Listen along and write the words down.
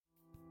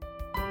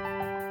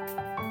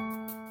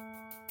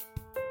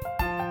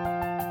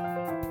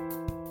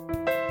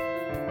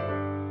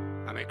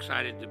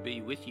excited to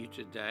be with you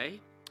today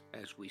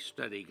as we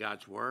study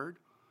God's Word.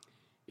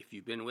 If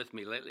you've been with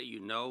me lately, you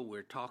know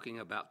we're talking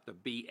about the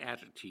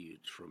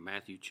Beatitudes from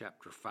Matthew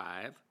chapter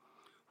 5,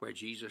 where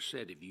Jesus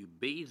said, if you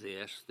be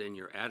this, then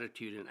your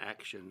attitude and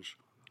actions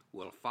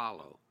will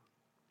follow.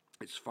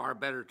 It's far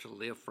better to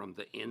live from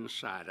the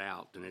inside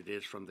out than it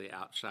is from the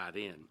outside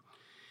in.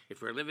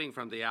 If we're living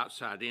from the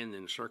outside in,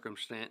 then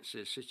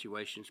circumstances,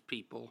 situations,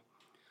 people,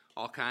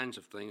 all kinds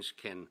of things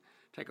can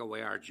take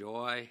away our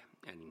joy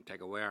and take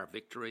away our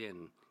victory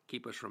and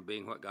keep us from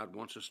being what God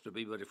wants us to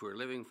be. But if we're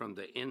living from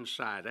the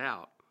inside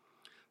out,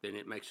 then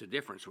it makes a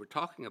difference. We're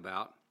talking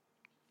about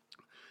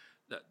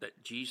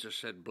that Jesus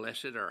said,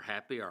 blessed or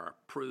happy or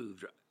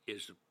approved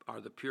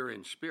are the pure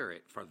in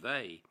spirit, for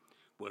they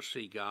will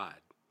see God.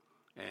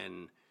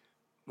 And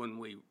when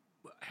we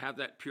have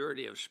that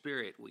purity of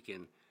spirit, we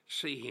can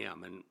see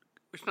Him. And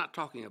it's not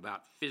talking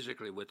about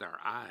physically with our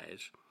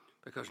eyes,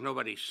 because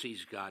nobody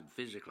sees God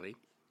physically.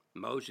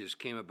 Moses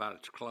came about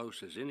as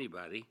close as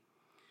anybody,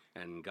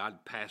 and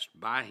God passed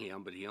by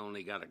him, but he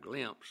only got a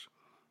glimpse.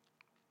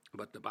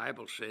 But the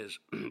Bible says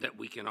that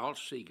we can all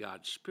see God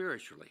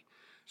spiritually.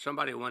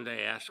 Somebody one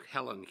day asked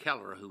Helen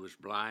Keller, who was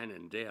blind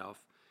and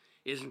deaf,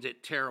 isn't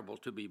it terrible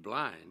to be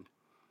blind?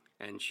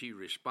 And she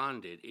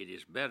responded, it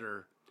is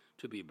better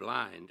to be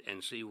blind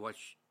and see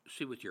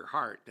with your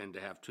heart than to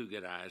have two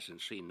good eyes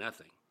and see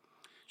nothing.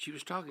 She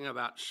was talking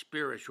about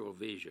spiritual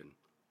vision.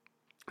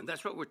 And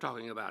that's what we're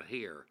talking about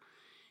here.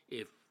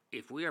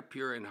 If we are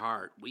pure in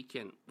heart, we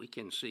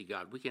can see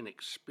God. We can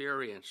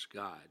experience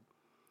God,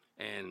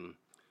 and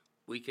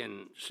we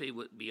can see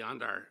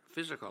beyond our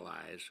physical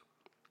eyes,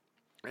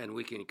 and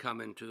we can come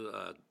into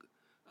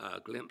a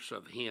glimpse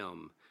of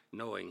Him,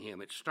 knowing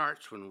Him. It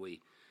starts when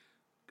we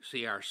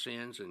see our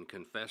sins and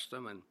confess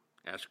them and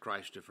ask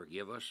Christ to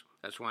forgive us.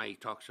 That's why He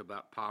talks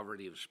about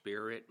poverty of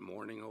spirit,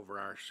 mourning over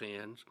our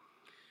sins,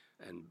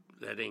 and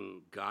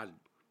letting God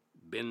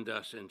bend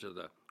us into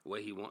the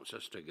way He wants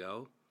us to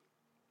go.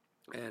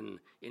 And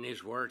in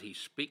His Word, He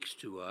speaks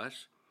to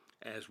us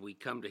as we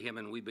come to Him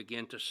and we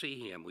begin to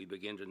see Him. We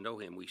begin to know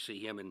Him. We see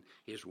Him in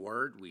His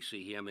Word. We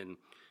see Him in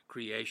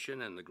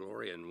creation and the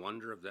glory and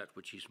wonder of that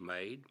which He's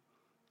made.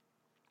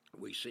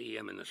 We see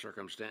Him in the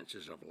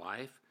circumstances of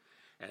life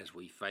as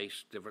we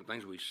face different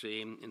things. We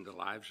see Him in the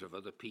lives of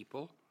other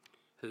people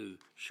who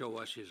show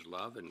us His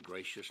love and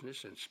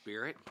graciousness and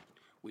spirit.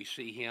 We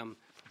see Him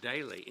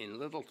daily in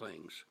little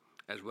things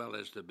as well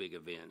as the big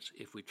events,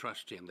 if we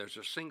trust Him. There's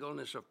a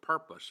singleness of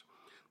purpose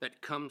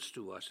that comes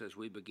to us as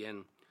we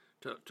begin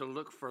to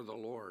look for the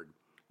Lord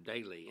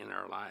daily in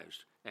our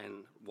lives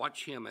and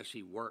watch Him as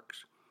He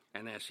works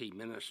and as He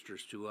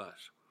ministers to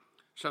us.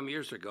 Some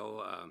years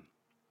ago,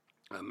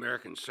 an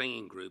American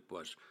singing group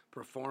was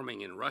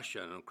performing in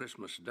Russia on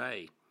Christmas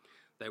Day.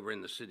 They were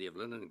in the city of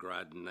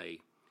Leningrad, and they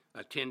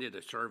attended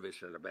a service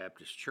at a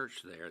Baptist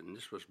church there, and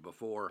this was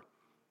before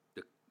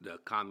the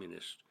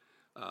communists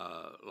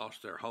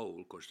lost their hold.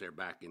 Of course, they're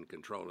back in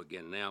control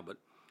again now, but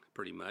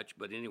pretty much.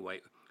 But anyway,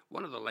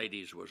 one of the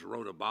ladies was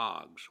Rhoda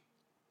Boggs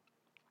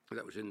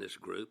that was in this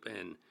group,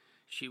 and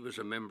she was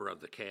a member of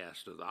the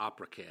cast, of the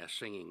opera cast,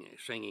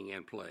 singing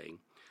and playing.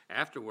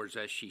 Afterwards,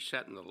 as she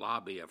sat in the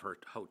lobby of her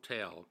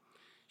hotel,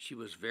 she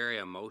was very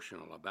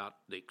emotional about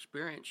the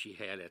experience she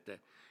had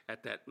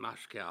at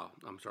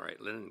that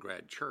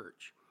Leningrad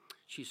church.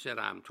 She said,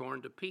 I'm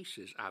torn to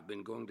pieces. I've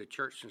been going to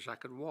church since I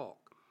could walk,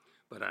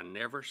 but I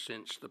never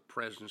sensed the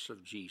presence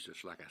of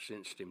Jesus like I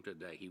sensed Him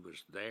today. He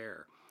was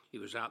there. He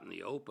was out in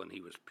the open.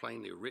 He was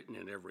plainly written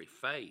in every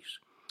face.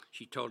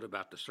 She told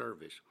about the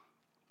service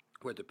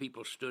where the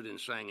people stood and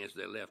sang as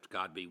they left,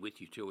 God be with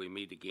you till we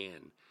meet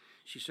again.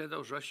 She said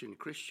those Russian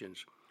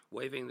Christians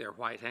waving their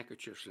white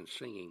handkerchiefs and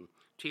singing,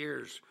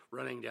 tears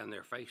running down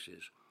their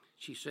faces.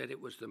 She said it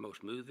was the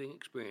most moving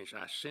experience.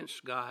 I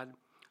sensed God.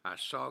 I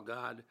saw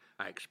God.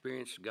 I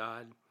experienced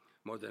God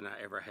more than I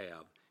ever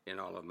have in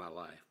all of my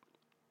life.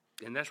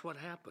 And that's what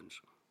happens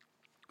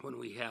when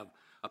we have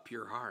a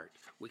pure heart.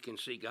 We can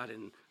see God,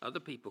 and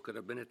other people could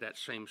have been at that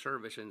same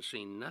service and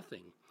seen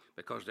nothing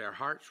because their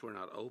hearts were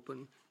not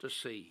open to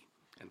see,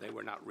 and they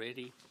were not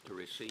ready to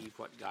receive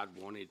what God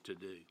wanted to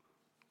do.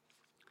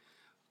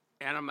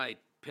 Anna Mae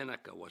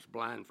Pinnica was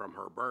blind from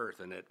her birth,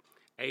 and at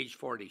age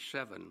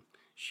 47,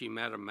 she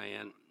met a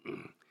man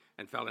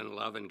and fell in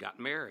love and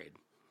got married.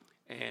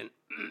 And,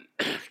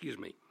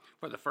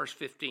 for the first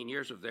 15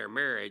 years of their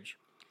marriage,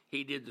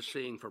 he did the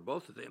seeing for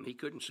both of them. He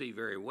couldn't see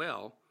very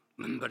well,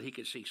 but he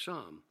could see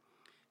some.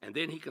 And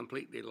then he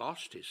completely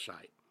lost his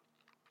sight.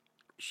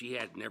 She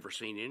had never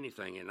seen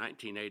anything. In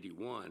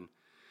 1981,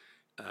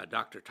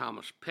 Dr.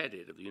 Thomas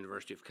Pettit of the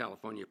University of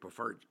California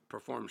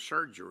performed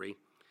surgery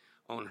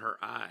on her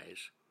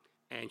eyes,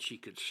 and she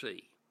could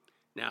see.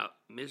 Now,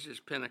 Mrs.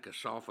 Pinnica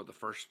saw for the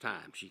first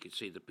time. She could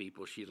see the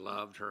people she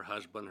loved, her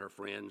husband, her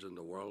friends, and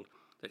the world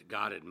that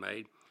God had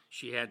made.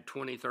 She had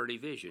 20/30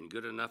 vision,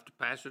 good enough to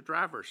pass a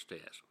driver's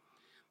test.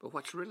 But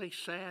what's really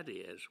sad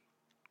is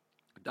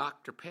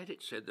Dr.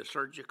 Pettit said the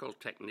surgical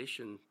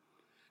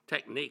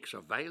techniques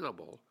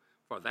available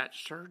for that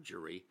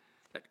surgery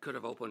that could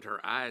have opened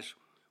her eyes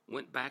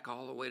went back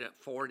all the way to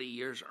 40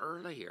 years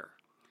earlier.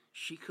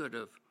 She could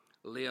have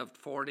lived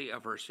 40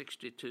 of her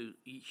 62.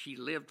 She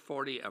lived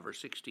 40 of her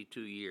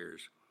 62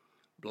 years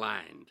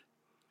blind,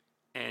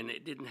 and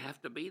it didn't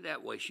have to be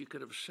that way. She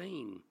could have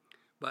seen,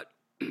 but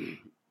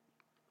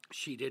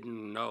she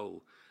didn't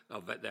know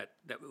of it, that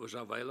it was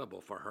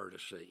available for her to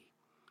see.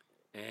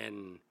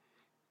 And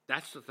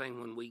that's the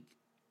thing, when we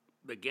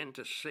begin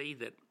to see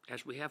that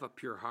as we have a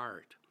pure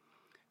heart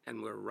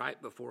and we're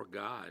right before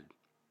God,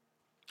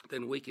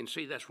 then we can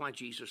see. That's why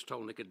Jesus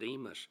told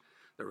Nicodemus,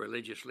 the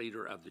religious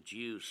leader of the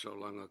Jews so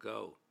long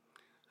ago,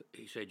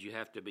 he said, you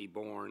have to be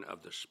born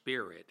of the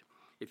Spirit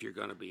if you're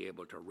going to be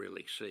able to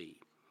really see.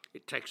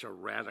 It takes a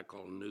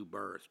radical new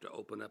birth to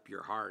open up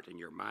your heart and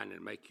your mind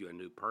and make you a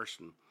new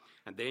person.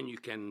 And then you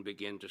can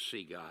begin to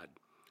see God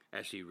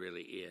as he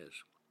really is.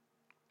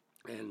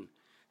 And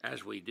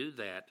as we do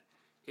that,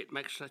 it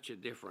makes such a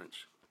difference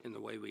in the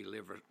way we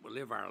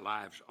live our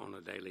lives on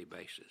a daily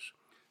basis.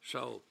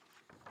 So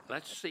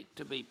let's seek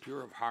to be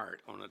pure of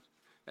heart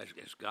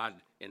as God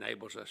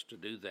enables us to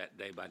do that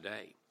day by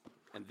day.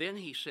 And then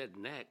he said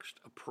next,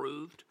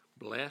 approved,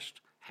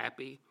 blessed,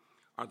 happy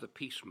are the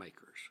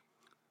peacemakers,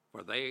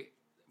 for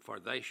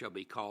they shall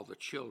be called the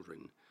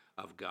children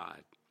of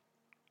God.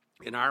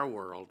 In our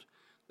world,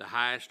 the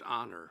highest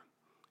honor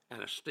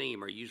and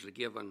esteem are usually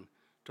given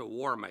to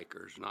war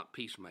makers, not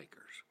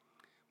peacemakers.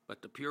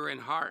 But the pure in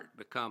heart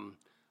become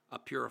a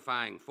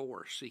purifying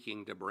force,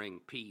 seeking to bring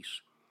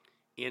peace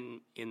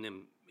in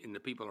the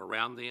people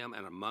around them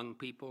and among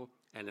people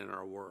and in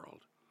our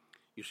world.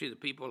 You see, the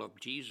people of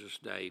Jesus'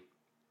 day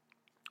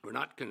were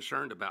not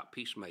concerned about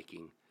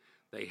peacemaking.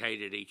 They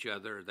hated each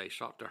other. They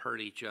sought to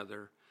hurt each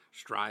other.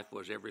 Strife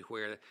was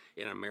everywhere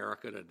in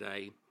America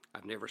today.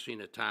 I've never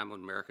seen a time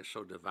when America's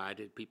so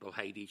divided. People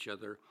hate each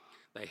other.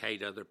 They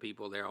hate other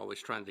people. They're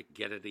always trying to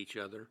get at each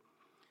other.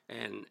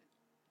 And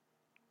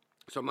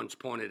someone's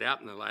pointed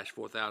out in the last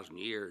 4,000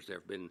 years, there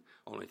have been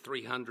only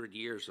 300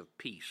 years of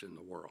peace in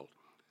the world.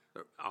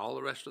 All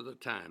the rest of the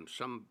time,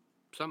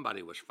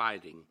 somebody was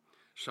fighting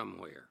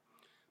somewhere.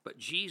 But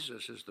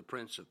Jesus is the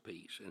Prince of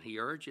Peace, and he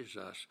urges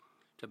us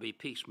to be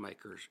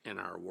peacemakers in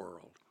our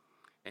world.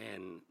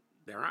 And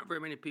there aren't very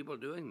many people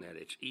doing that.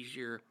 It's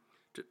easier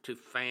to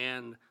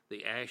fan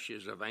the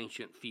ashes of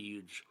ancient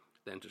feuds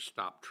than to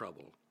stop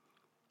trouble.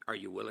 Are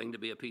you willing to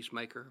be a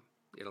peacemaker?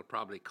 It'll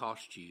probably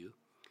cost you,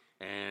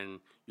 and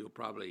you'll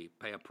probably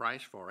pay a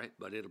price for it,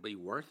 but it'll be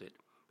worth it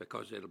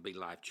because it'll be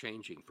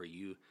life-changing for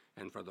you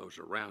and for those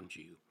around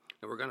you.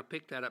 And we're going to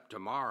pick that up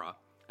tomorrow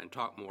and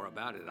talk more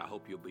about it. I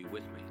hope you'll be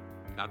with me.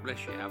 God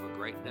bless you. Have a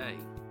great day.